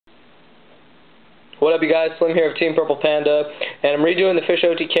What up, you guys? Slim here of Team Purple Panda, and I'm redoing the Fish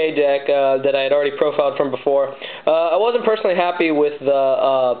OTK deck that I had already profiled from before. I wasn't personally happy with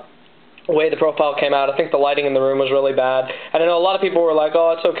the way the profile came out. I think the lighting in the room was really bad. And I know a lot of people were like,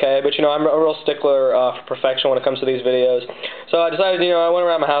 oh, it's okay, but you know, I'm a real stickler for perfection when it comes to these videos. So I decided, you know, I went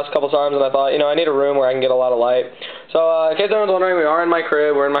around my house a couple times and I thought, you know, I need a room where I can get a lot of light. So in case anyone's wondering, we are in my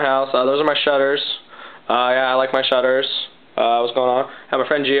crib, we're in my house. Those are my shutters. Yeah, I like my shutters. What's going on? I have my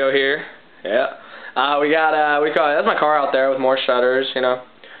friend Gio here. Yeah. That's my car out there with more shutters, you know.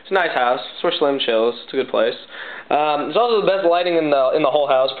 It's a nice house. It's where Slim chills. It's a good place. It's also the best lighting in the whole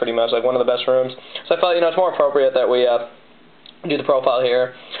house, pretty much, like one of the best rooms. So I felt, you know, it's more appropriate that we do the profile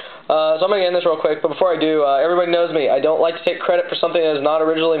here. So I'm going to get in this real quick, but before I do, everybody knows me. I don't like to take credit for something that is not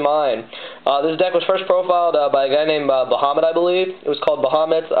originally mine. This deck was first profiled by a guy named Bahamut, I believe. It was called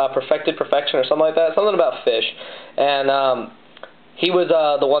Bahamut's Perfected Perfection or something like that. Something about fish. And he was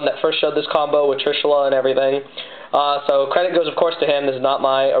the one that first showed this combo with Trishula and everything. So credit goes, of course, to him. This is not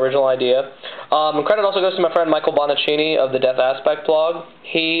my original idea. Credit also goes to my friend Michael Bonaccini of the Death Aspect blog.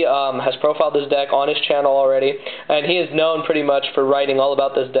 He has profiled this deck on his channel already, and he is known pretty much for writing all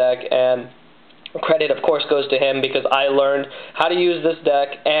about this deck, and credit, of course, goes to him because I learned how to use this deck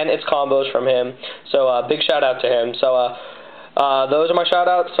and its combos from him. So big shout out to him. So those are my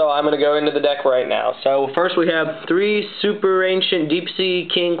shout-outs, so I'm going to go into the deck right now. So first we have 3 super ancient deep sea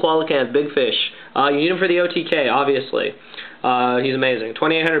king Qualicant, big fish. You need him for the OTK, obviously. He's amazing.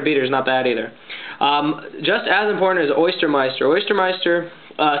 2800 beater is not bad either. Just as important is Oystermeister. Oystermeister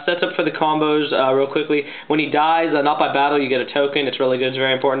sets up for the combos real quickly. When he dies, not by battle, you get a token. It's really good. It's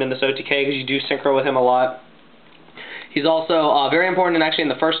very important in this OTK because you do synchro with him a lot. He's also very important in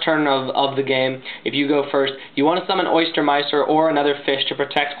the first turn of the game. If you go first, you want to summon Oystermeister or another fish to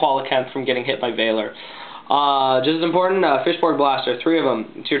protect Qualicant from getting hit by Valor. Just as important, Fishborg Blaster, 3 of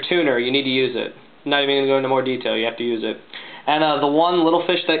them. It's your tuner. You need to use it. I'm not even going to go into more detail. You have to use it. And the one little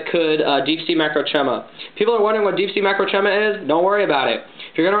fish that could, Deep Sea Macrochema. People are wondering what Deep Sea Macrochema is. Don't worry about it.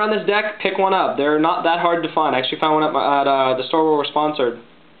 If you're going to run this deck, pick one up. They're not that hard to find. I actually found one at the store where we're sponsored.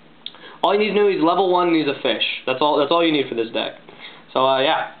 All you need to know is level 1 and he's a fish. That's all you need for this deck. So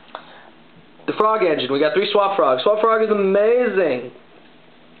yeah. The Frog Engine. We got 3 Swap Frogs. Swap Frog is amazing.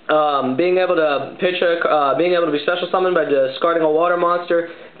 Being able to be special summoned by discarding a water monster.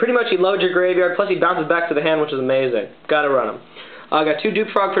 Pretty much he loads your graveyard, plus he bounces back to the hand, which is amazing. Gotta run him. I got 2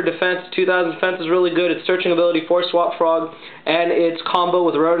 Dupe Frog for defense. 2000 defense is really good. It's searching ability for Swap Frog, and it's combo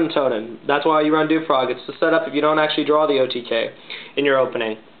with Rodent Totem. That's why you run Dupe Frog. It's the setup if you don't actually draw the OTK in your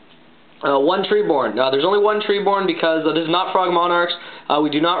opening. 1 Treeborn. There's only 1 Treeborn because this is not Frog Monarchs. We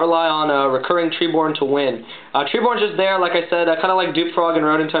do not rely on recurring Treeborn to win. Treeborn's just there, like I said, kind of like Dupe Frog and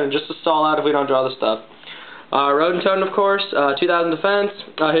Rodent Totem, just to stall out if we don't draw the stuff. Rodent Totem, of course, 2000 defense.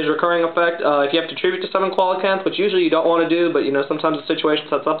 His recurring effect, if you have to tribute to summon Qualicant, which usually you don't want to do, but you know sometimes the situation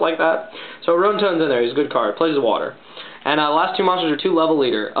sets up like that. So Rodent Totem's in there. He's a good card. Plays the water. And last 2 monsters are 2 Level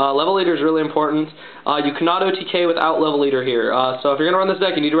Leader. Level Leader is really important. You cannot OTK without Level Leader here. So if you're going to run this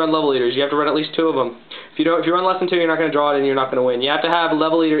deck, you need to run Level Leaders. You have to run at least 2 of them. If you run less than 2, you're not going to draw it and you're not going to win. You have to have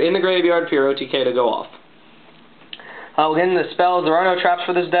Level Leader in the graveyard for your OTK to go off. We'll get into the spells. There are no traps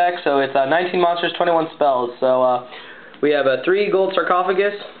for this deck, so it's 19 monsters, 21 spells. So we have 3 Gold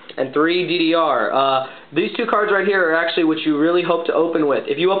Sarcophagus and 3 DDR. These 2 cards right here are actually what you really hope to open with.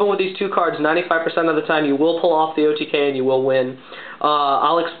 If you open with these 2 cards, 95% of the time you will pull off the OTK and you will win.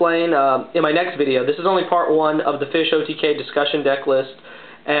 I'll explain in my next video. This is only part 1 of the Fish OTK discussion deck list.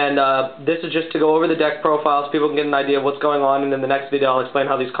 And this is just to go over the deck profiles so people can get an idea of what's going on, and in the next video I'll explain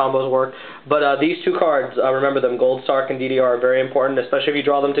how these combos work. But these 2 cards, remember them, Gold Sark and DDR, are very important, especially if you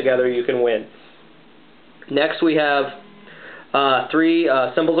draw them together, you can win. Next we have 3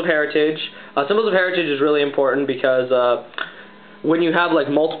 Symbols of Heritage. Symbols of Heritage is really important because when you have like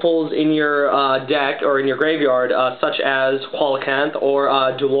multiples in your deck or in your graveyard, such as Qualicant or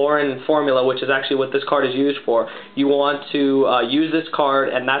Duloran Formula, which is actually what this card is used for, you want to use this card,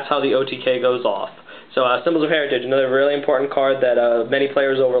 and that's how the OTK goes off. So Symbols of Heritage, another really important card that many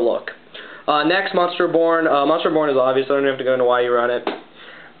players overlook. Next, Monster Born. Monster Born is obvious, so I don't have to go into why you run it.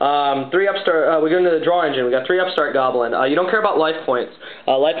 3 Upstart, we go into the Draw Engine. We got 3 Upstart Goblin. You don't care about life points.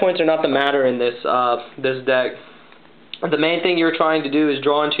 Life points are not the matter in this this deck. The main thing you're trying to do is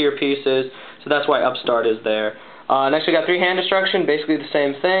draw into your pieces, so that's why Upstart is there. Next we got 3 Hand Destruction, basically the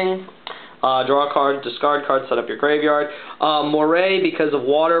same thing. Draw a card, discard card, set up your graveyard. Moray because of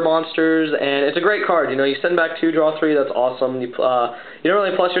water monsters, and it's a great card. You know, you send back 2, draw 3, that's awesome. You don't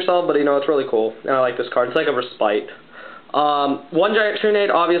really plus yourself, but you know, it's really cool. And I like this card. It's like a Respite. One Giant Trunade,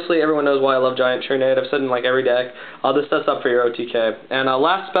 obviously everyone knows why I love Giant Trunade. I've said in like every deck. This sets up for your OTK. And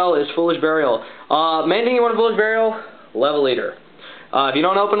last spell is Foolish Burial. Main thing you want in Foolish Burial, Level Eater. If you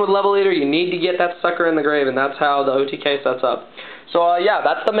don't open with Level Eater, you need to get that sucker in the grave, and that's how the OTK sets up. So yeah,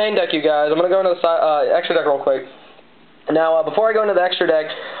 that's the main deck, you guys. I'm going to go into the extra deck real quick. Now, before I go into the extra deck,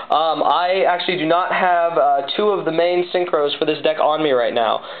 I actually do not have two of the main synchros for this deck on me right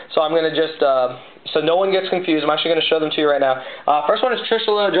now. So I'm going to just, so no one gets confused, I'm actually going to show them to you right now. First one is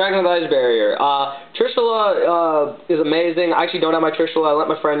Trishula, Dragon of the Ice Barrier. Trishula is amazing. I actually don't have my Trishula. I let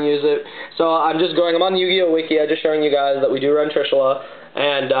my friend use it. So I'm on the Yu-Gi-Oh! Wiki. I'm just showing you guys that we do run Trishula.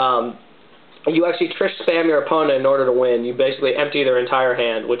 And you actually Trish spam your opponent in order to win. You basically empty their entire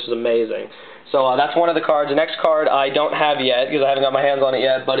hand, which is amazing. So that's one of the cards. The next card I don't have yet, because I haven't got my hands on it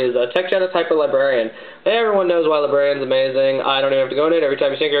yet, but is Tech Genesis Hyper Librarian. Everyone knows why Librarian's amazing. I don't even have to go in it. Every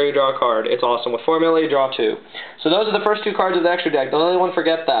time you sync her, you draw a card. It's awesome. With Formula, you draw two. So those are the first two cards of the extra deck. Don't let anyone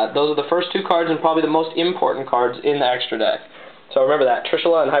forget that. Those are the first two cards and probably the most important cards in the extra deck. So remember that.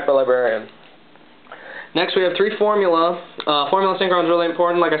 Trishula and Hyper Librarian. Next, we have three Formula. Formula Synchron is really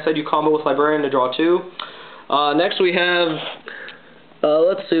important. Like I said, you combo with Librarian to draw two. Next, we have,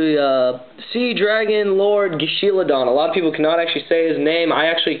 let's see, Sea Dragon Lord Gishiladon. A lot of people cannot actually say his name. I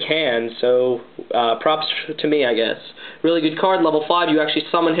actually can, so props to me, I guess. Really good card. Level 5, you actually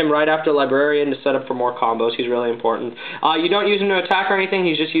summon him right after Librarian to set up for more combos. He's really important. You don't use him to attack or anything.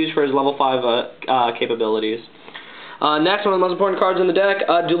 He's just used for his level 5 capabilities. Next, one of the most important cards in the deck,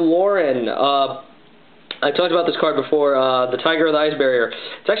 Deloran. I talked about this card before, the Tiger of the Ice Barrier.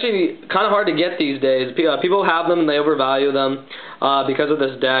 It's actually kind of hard to get these days. People have them and they overvalue them because of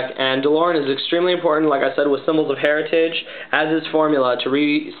this deck. And Deloran is extremely important, like I said, with Symbols of Heritage, as is Formula, to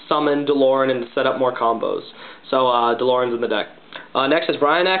re-summon Deloran and set up more combos. So Deloran's in the deck. Next is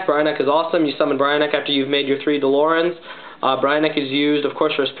Bryanek. Bryanek is awesome. You summon Bryanek after you've made your 3 Delorans. Bryanek is used, of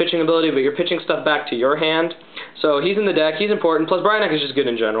course, for his pitching ability, but you're pitching stuff back to your hand. So he's in the deck. He's important. Plus, Bryanek is just good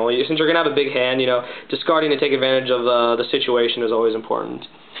in general. Since you're going to have a big hand, you know, discarding to take advantage of the situation is always important.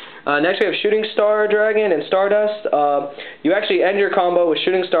 Next, we have Shooting Star Dragon and Stardust. You actually end your combo with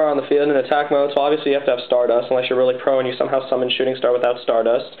Shooting Star on the field in attack mode, so obviously you have to have Stardust, unless you're really pro and you somehow summon Shooting Star without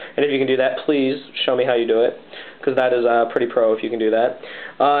Stardust. And if you can do that, please show me how you do it, because that is pretty pro if you can do that.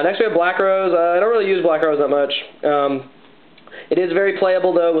 Next, we have Black Rose. I don't really use Black Rose that much. It is very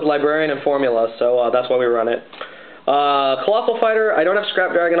playable, though, with Librarian and Formula, so that's why we run it. Colossal Fighter, I don't have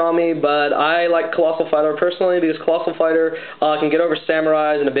Scrap Dragon on me, but I like Colossal Fighter personally because Colossal Fighter can get over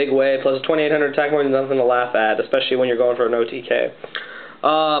Samurais in a big way, plus 2,800 attack more is nothing to laugh at, especially when you're going for an OTK.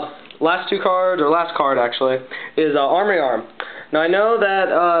 Last two cards, or last card actually, is Armory Arm. Now I know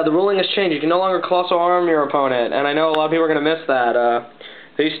that the ruling has changed. You can no longer Colossal Arm your opponent, and I know a lot of people are going to miss that.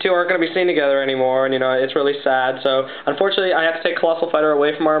 These two aren't going to be seen together anymore, and you know, it's really sad. So, unfortunately, I have to take Colossal Fighter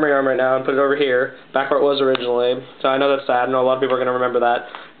away from Armory Arm right now and put it over here, back where it was originally. So I know that's sad. I know a lot of people are going to remember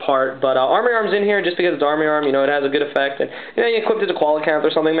that part. But Armory Arm's in here just because it's Armory Arm. You know, it has a good effect. And, you know, you equip it to quality count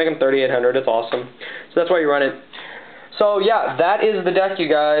or something, make them 3,800. It's awesome. So that's why you run it. So, yeah, that is the deck,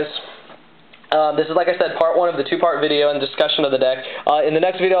 you guys. This is, like I said, part 1 of the 2-part video and discussion of the deck. In the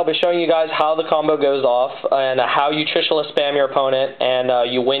next video, I'll be showing you guys how the combo goes off and how you Trishula spam your opponent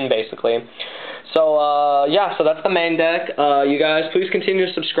and you win, basically. So, yeah, so that's the main deck. You guys, please continue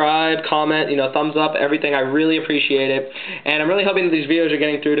to subscribe, comment, you know, thumbs up, everything. I really appreciate it. And I'm really hoping that these videos are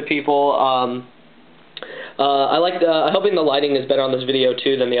getting through to people. I'm hoping the lighting is better on this video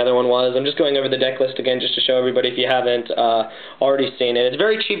too than the other one was. I'm just going over the deck list again just to show everybody if you haven't already seen it. It's a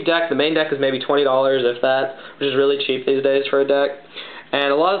very cheap deck. The main deck is maybe $20 if that, which is really cheap these days for a deck.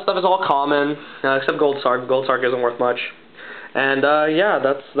 And a lot of stuff is all common, except Gold Sark. Gold Sark isn't worth much. And yeah,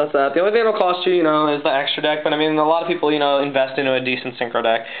 that's that. The only thing it'll cost you, you know, is the extra deck. But I mean, a lot of people, you know, invest into a decent synchro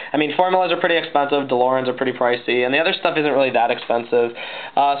deck. I mean, formulas are pretty expensive, Delorans are pretty pricey, and the other stuff isn't really that expensive.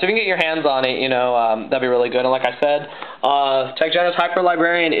 So if you can get your hands on it, you know, that'd be really good. And like I said, Tech Genesis Hyper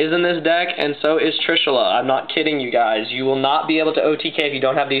Librarian is in this deck, and so is Trishula. I'm not kidding you guys. You will not be able to OTK if you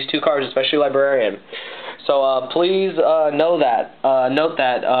don't have these two cards, especially Librarian. So please note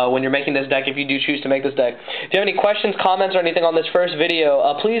that when you're making this deck, if you do choose to make this deck. If you have any questions, comments, or anything on this first video,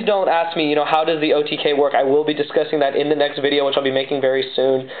 please don't ask me, you know, how does the OTK work? I will be discussing that in the next video, which I'll be making very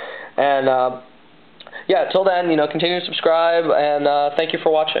soon. And yeah, till then, you know, continue to subscribe, and thank you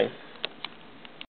for watching.